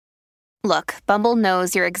Look, Bumble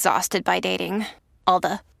knows you're exhausted by dating. All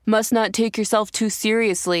the must not take yourself too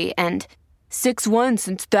seriously and 6'1"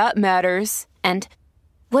 since that matters. And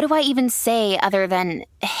what do I even say other than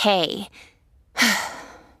hey?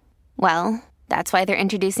 Well, that's why they're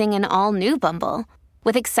introducing an all-new Bumble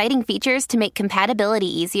with exciting features to make compatibility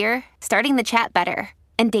easier, starting the chat better,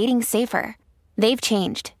 and dating safer. They've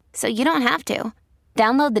changed, so you don't have to.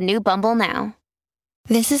 Download the new Bumble now.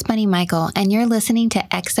 This is Bunny Michael, and you're listening to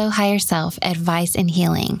XO Higher Self Advice and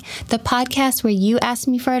Healing, the podcast where you ask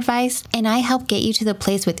me for advice and I help get you to the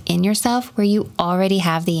place within yourself where you already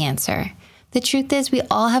have the answer. The truth is, we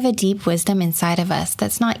all have a deep wisdom inside of us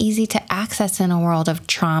that's not easy to access in a world of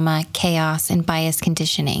trauma, chaos, and biased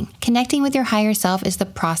conditioning. Connecting with your higher self is the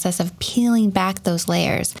process of peeling back those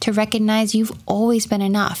layers to recognize you've always been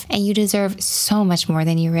enough and you deserve so much more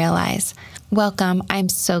than you realize. Welcome. I'm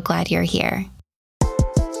so glad you're here.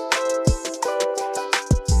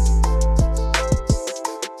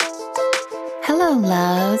 Hello,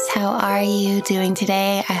 loves. How are you doing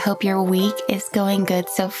today? I hope your week is going good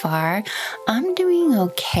so far. I'm doing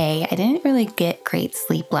okay. I didn't really get great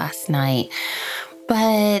sleep last night,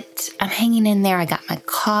 but I'm hanging in there. I got my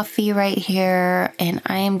coffee right here, and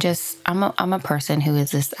I'm a person who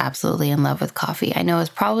is just absolutely in love with coffee. I know it's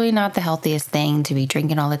probably not the healthiest thing to be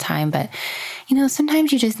drinking all the time, but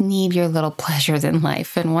sometimes you just need your little pleasures in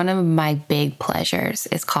life. And one of my big pleasures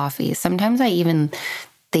is coffee. Sometimes I even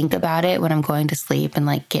think about it when I'm going to sleep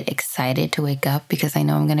and get excited to wake up because I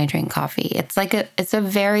know I'm going to drink coffee. It's a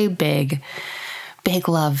very big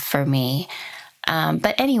love for me.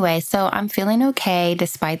 But anyway, so I'm feeling okay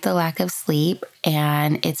despite the lack of sleep,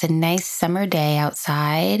 and it's a nice summer day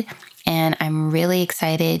outside, and I'm really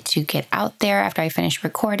excited to get out there after I finish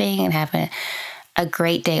recording and have a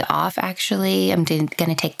great day off, actually. I'm going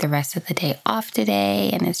to take the rest of the day off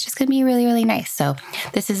today, and it's just going to be really, really nice. So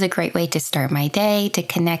this is a great way to start my day, to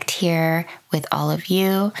connect here with all of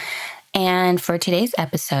you. And for today's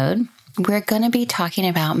episode, we're going to be talking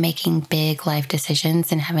about making big life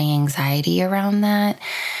decisions and having anxiety around that.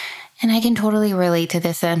 And I can totally relate to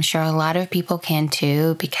this. I'm sure a lot of people can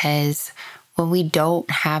too, because when we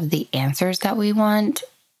don't have the answers that we want,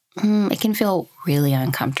 it can feel really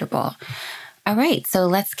uncomfortable. All right, so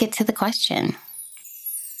let's get to the question.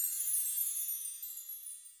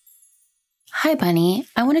 Hi, Bunny.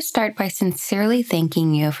 I want to start by sincerely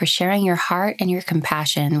thanking you for sharing your heart and your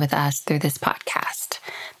compassion with us through this podcast.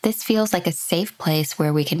 This feels like a safe place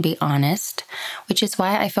where we can be honest, which is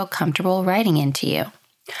why I feel comfortable writing into you.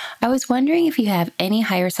 I was wondering if you have any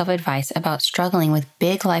higher self advice about struggling with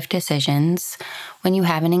big life decisions when you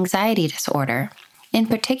have an anxiety disorder. In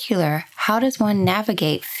particular, how does one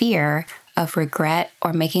navigate fear of regret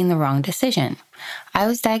or making the wrong decision? I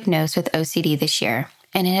was diagnosed with OCD this year,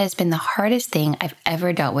 and it has been the hardest thing I've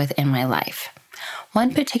ever dealt with in my life.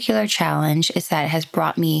 One particular challenge is that it has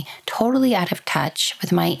brought me totally out of touch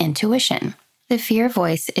with my intuition. The fear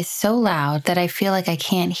voice is so loud that I feel like I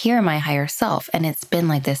can't hear my higher self, and it's been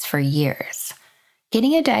like this for years.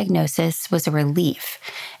 Getting a diagnosis was a relief,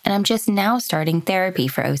 and I'm just now starting therapy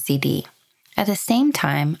for OCD. At the same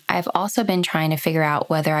time, I've also been trying to figure out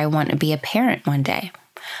whether I want to be a parent one day.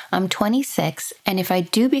 I'm 26, and if I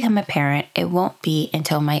do become a parent, it won't be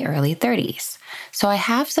until my early 30s. So I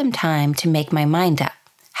have some time to make my mind up.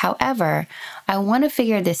 However, I want to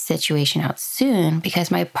figure this situation out soon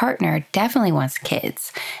because my partner definitely wants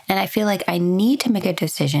kids, and I feel like I need to make a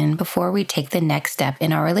decision before we take the next step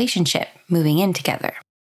in our relationship, moving in together.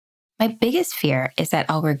 My biggest fear is that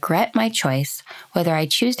I'll regret my choice whether I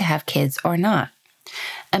choose to have kids or not.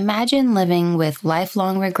 Imagine living with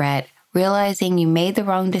lifelong regret, realizing you made the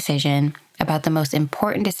wrong decision about the most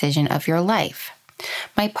important decision of your life.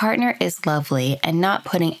 My partner is lovely and not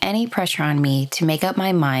putting any pressure on me to make up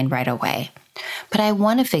my mind right away. But I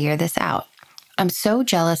want to figure this out. I'm so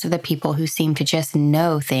jealous of the people who seem to just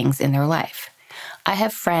know things in their life. I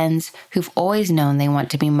have friends who've always known they want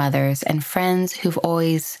to be mothers and friends who've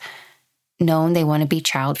always known they want to be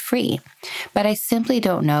child-free, but I simply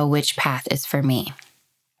don't know which path is for me.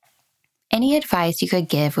 Any advice you could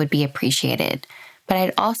give would be appreciated, but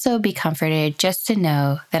I'd also be comforted just to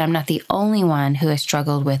know that I'm not the only one who has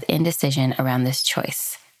struggled with indecision around this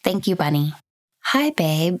choice. Thank you, Bunny. Hi,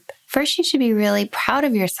 babe. First, you should be really proud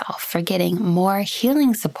of yourself for getting more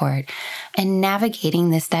healing support and navigating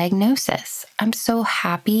this diagnosis. I'm so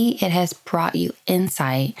happy it has brought you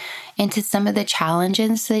insight into some of the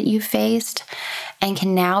challenges that you faced and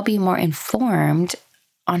can now be more informed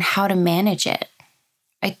on how to manage it.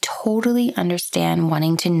 I totally understand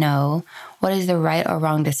wanting to know what is the right or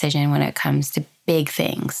wrong decision when it comes to big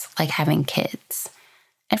things like having kids.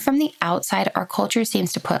 And from the outside, our culture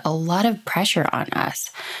seems to put a lot of pressure on us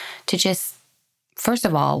to just, first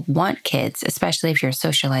of all, want kids, especially if you're a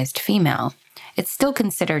socialized female. It's still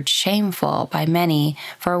considered shameful by many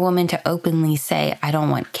for a woman to openly say, I don't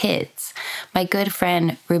want kids. My good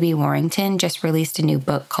friend Ruby Warrington just released a new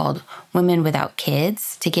book called Women Without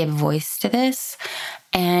Kids to give voice to this.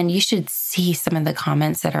 And you should see some of the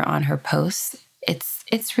comments that are on her posts.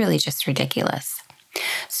 It's really just ridiculous.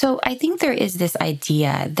 So I think there is this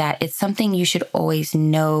idea that it's something you should always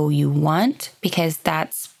know you want, because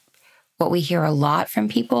that's what we hear a lot from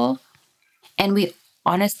people. And we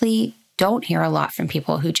honestly don't hear a lot from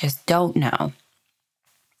people who just don't know.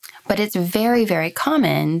 But it's very, very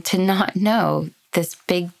common to not know this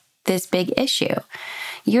big issue.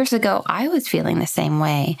 Years ago, I was feeling the same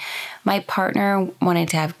way. My partner wanted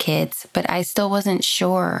to have kids, but I still wasn't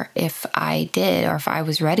sure if I did or if I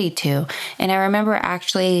was ready to. And I remember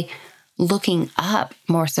actually looking up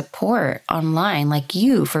more support online, like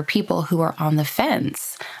you, for people who are on the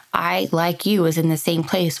fence. I, like you, was in the same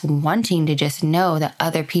place wanting to just know that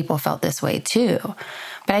other people felt this way too.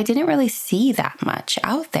 But I didn't really see that much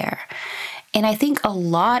out there. And I think a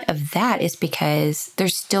lot of that is because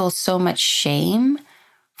there's still so much shame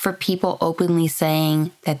for people openly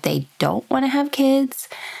saying that they don't want to have kids,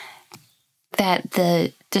 that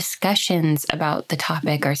the discussions about the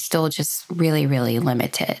topic are still just really, really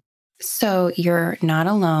limited. So you're not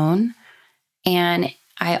alone. And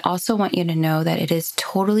I also want you to know that it is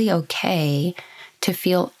totally okay to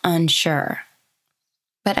feel unsure.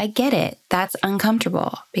 But I get it. That's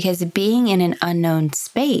uncomfortable because being in an unknown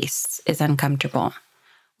space is uncomfortable.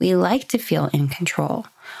 We like to feel in control.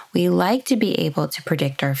 We like to be able to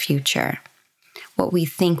predict our future. What we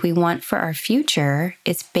think we want for our future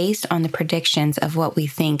is based on the predictions of what we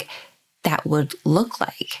think that would look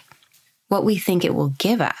like, what we think it will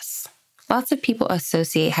give us. Lots of people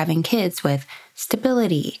associate having kids with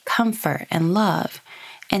stability, comfort, and love,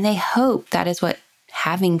 and they hope that is what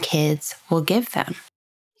having kids will give them.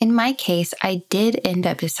 In my case, I did end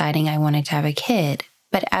up deciding I wanted to have a kid,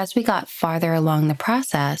 but as we got farther along the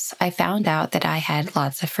process, I found out that I had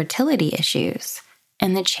lots of fertility issues,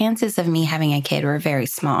 and the chances of me having a kid were very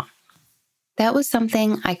small. That was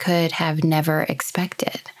something I could have never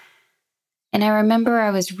expected. And I remember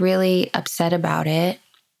I was really upset about it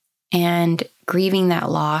and grieving that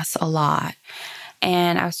loss a lot.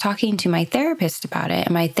 And I was talking to my therapist about it,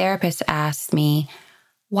 and my therapist asked me,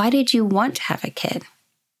 why did you want to have a kid?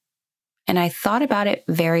 And I thought about it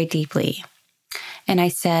very deeply. And I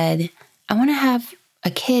said, I want to have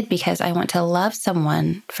a kid because I want to love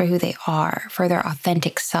someone for who they are, for their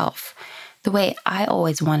authentic self, the way I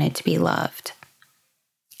always wanted to be loved.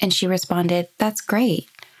 And she responded, that's great.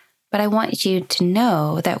 But I want you to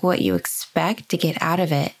know that what you expect to get out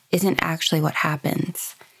of it isn't actually what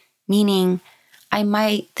happens. Meaning, I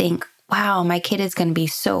might think, wow, my kid is going to be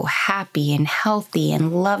so happy and healthy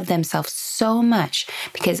and love themselves so much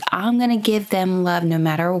because I'm going to give them love no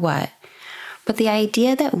matter what. But the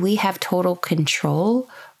idea that we have total control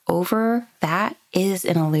over that is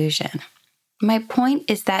an illusion. My point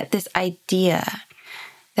is that this idea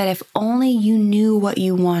that if only you knew what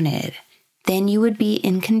you wanted, then you would be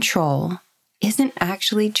in control isn't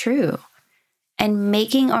actually true. And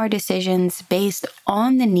making our decisions based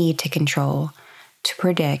on the need to control, to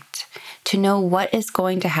predict, to know what is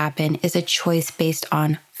going to happen is a choice based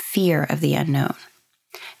on fear of the unknown.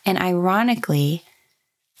 And ironically,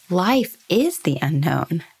 life is the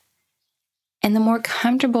unknown. And the more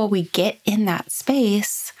comfortable we get in that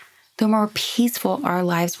space, the more peaceful our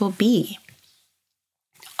lives will be.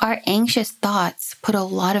 Our anxious thoughts put a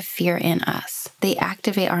lot of fear in us. They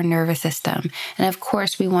activate our nervous system. And of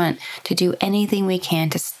course, we want to do anything we can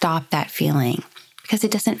to stop that feeling because it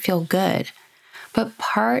doesn't feel good. But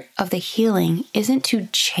part of the healing isn't to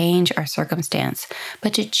change our circumstance,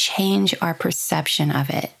 but to change our perception of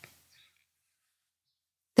it.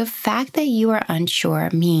 The fact that you are unsure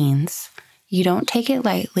means you don't take it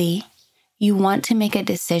lightly. You want to make a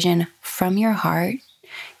decision from your heart.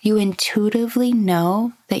 You intuitively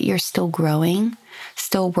know that you're still growing,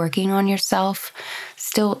 still working on yourself,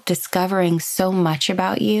 still discovering so much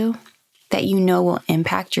about you that you know will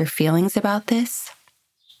impact your feelings about this.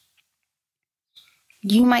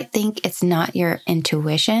 You might think it's not your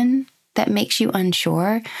intuition that makes you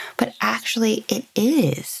unsure, but actually it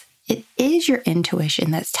is. It is your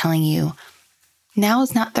intuition that's telling you, now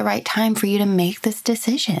is not the right time for you to make this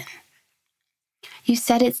decision. You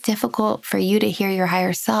said it's difficult for you to hear your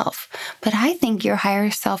higher self, but I think your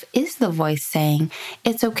higher self is the voice saying,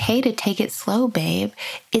 it's okay to take it slow, babe.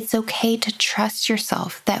 It's okay to trust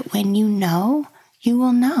yourself that when you know, you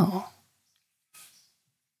will know.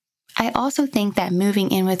 I also think that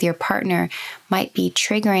moving in with your partner might be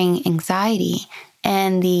triggering anxiety,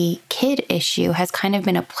 and the kid issue has kind of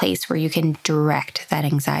been a place where you can direct that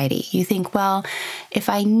anxiety. You think, well, if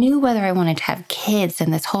I knew whether I wanted to have kids,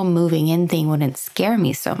 then this whole moving in thing wouldn't scare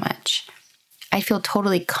me so much. I feel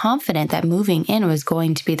totally confident that moving in was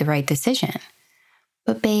going to be the right decision.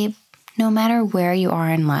 But babe, no matter where you are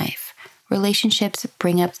in life, relationships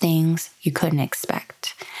bring up things you couldn't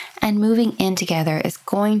expect. And moving in together is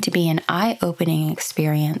going to be an eye-opening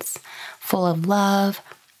experience full of love,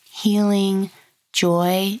 healing,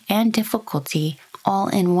 joy, and difficulty all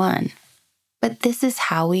in one. But this is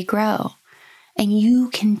how we grow. And you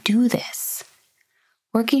can do this.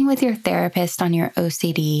 Working with your therapist on your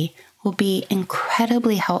OCD will be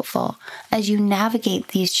incredibly helpful as you navigate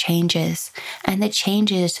these changes and the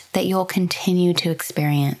changes that you'll continue to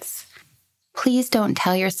experience. Please don't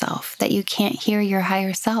tell yourself that you can't hear your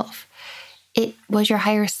higher self. It was your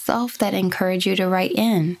higher self that encouraged you to write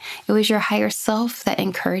in. It was your higher self that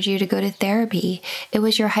encouraged you to go to therapy. It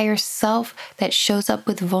was your higher self that shows up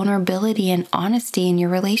with vulnerability and honesty in your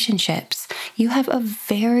relationships. You have a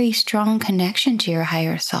very strong connection to your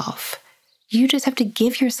higher self. You just have to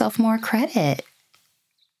give yourself more credit.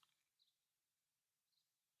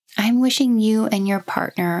 I'm wishing you and your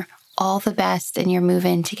partner all the best in your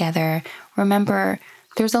move-in together. Remember,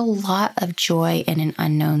 there's a lot of joy in an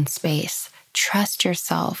unknown space. Trust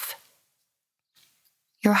yourself.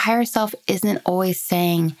 Your higher self isn't always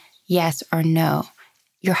saying yes or no.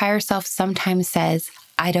 Your higher self sometimes says,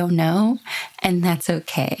 I don't know, and that's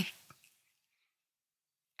okay.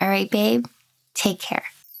 All right, babe, take care.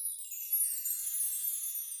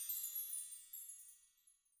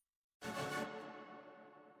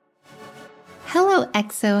 Hello,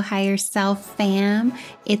 XO Higher Self fam.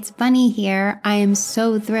 It's Bunny here. I am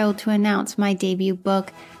so thrilled to announce my debut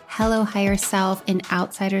book, Hello Higher Self, An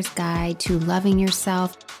Outsider's Guide to Loving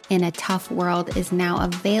Yourself in a Tough World, is now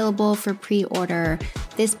available for pre-order.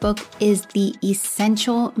 This book is the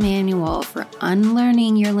essential manual for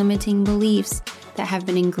unlearning your limiting beliefs that have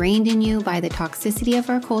been ingrained in you by the toxicity of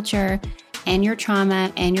our culture and your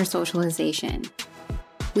trauma and your socialization.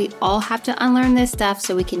 We all have to unlearn this stuff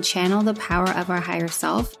so we can channel the power of our higher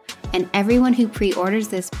self. And everyone who pre-orders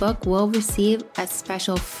this book will receive a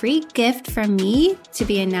special free gift from me to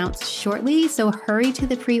be announced shortly. So hurry to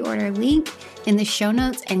the pre-order link in the show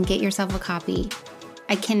notes and get yourself a copy.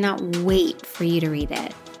 I cannot wait for you to read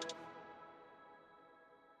it.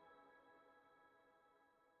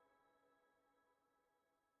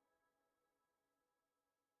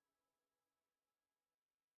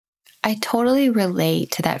 I totally relate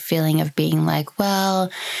to that feeling of being like, well,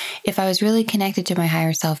 if I was really connected to my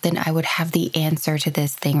higher self, then I would have the answer to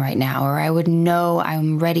this thing right now, or I would know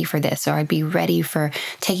I'm ready for this, or I'd be ready for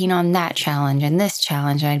taking on that challenge and this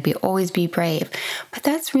challenge, and always be brave. But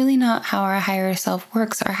that's really not how our higher self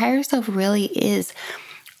works. Our higher self really is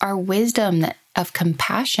our wisdom of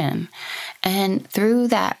compassion. And through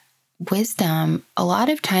that wisdom, a lot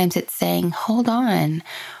of times it's saying, hold on,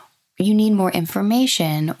 you need more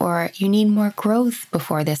information, or you need more growth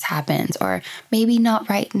before this happens, or maybe not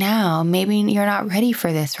right now. Maybe you're not ready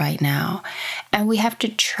for this right now. And we have to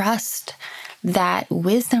trust that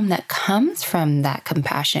wisdom that comes from that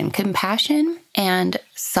compassion. Compassion and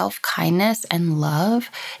self-kindness and love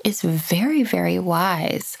is very, very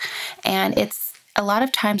wise. And it's a lot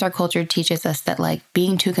of times our culture teaches us that like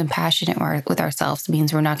being too compassionate with ourselves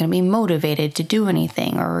means we're not going to be motivated to do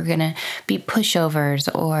anything, or we're going to be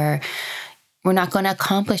pushovers, or we're not going to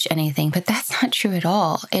accomplish anything. But that's not true at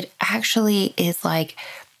all. It actually is like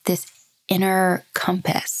this inner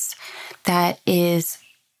compass that is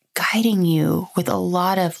guiding you with a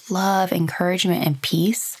lot of love, encouragement, and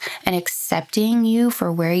peace, and accepting you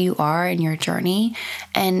for where you are in your journey,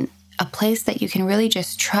 and a place that you can really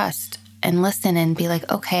just trust and listen and be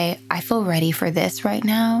like, okay, I feel ready for this right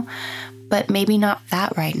now, but maybe not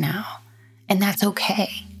that right now. And that's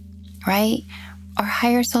okay, right? Our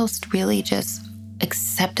higher selves really just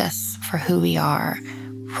accept us for who we are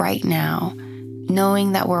right now,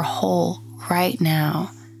 knowing that we're whole right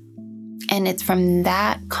now. And it's from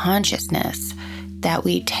that consciousness that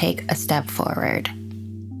we take a step forward.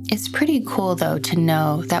 It's pretty cool, though, to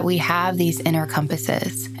know that we have these inner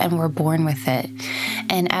compasses and we're born with it.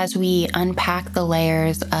 And as we unpack the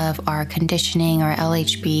layers of our conditioning, our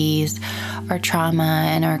LHBs, our trauma,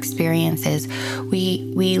 and our experiences,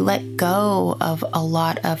 we let go of a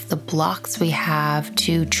lot of the blocks we have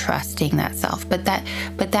to trusting that self. But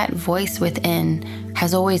that voice within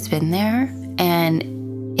has always been there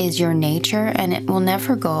and is your nature, and it will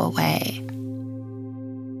never go away.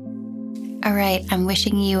 All right, I'm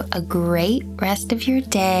wishing you a great rest of your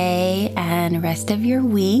day and rest of your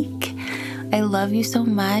week. I love you so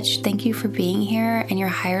much. Thank you for being here, and your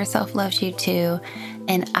higher self loves you too.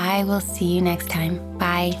 And I will see you next time.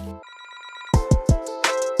 Bye.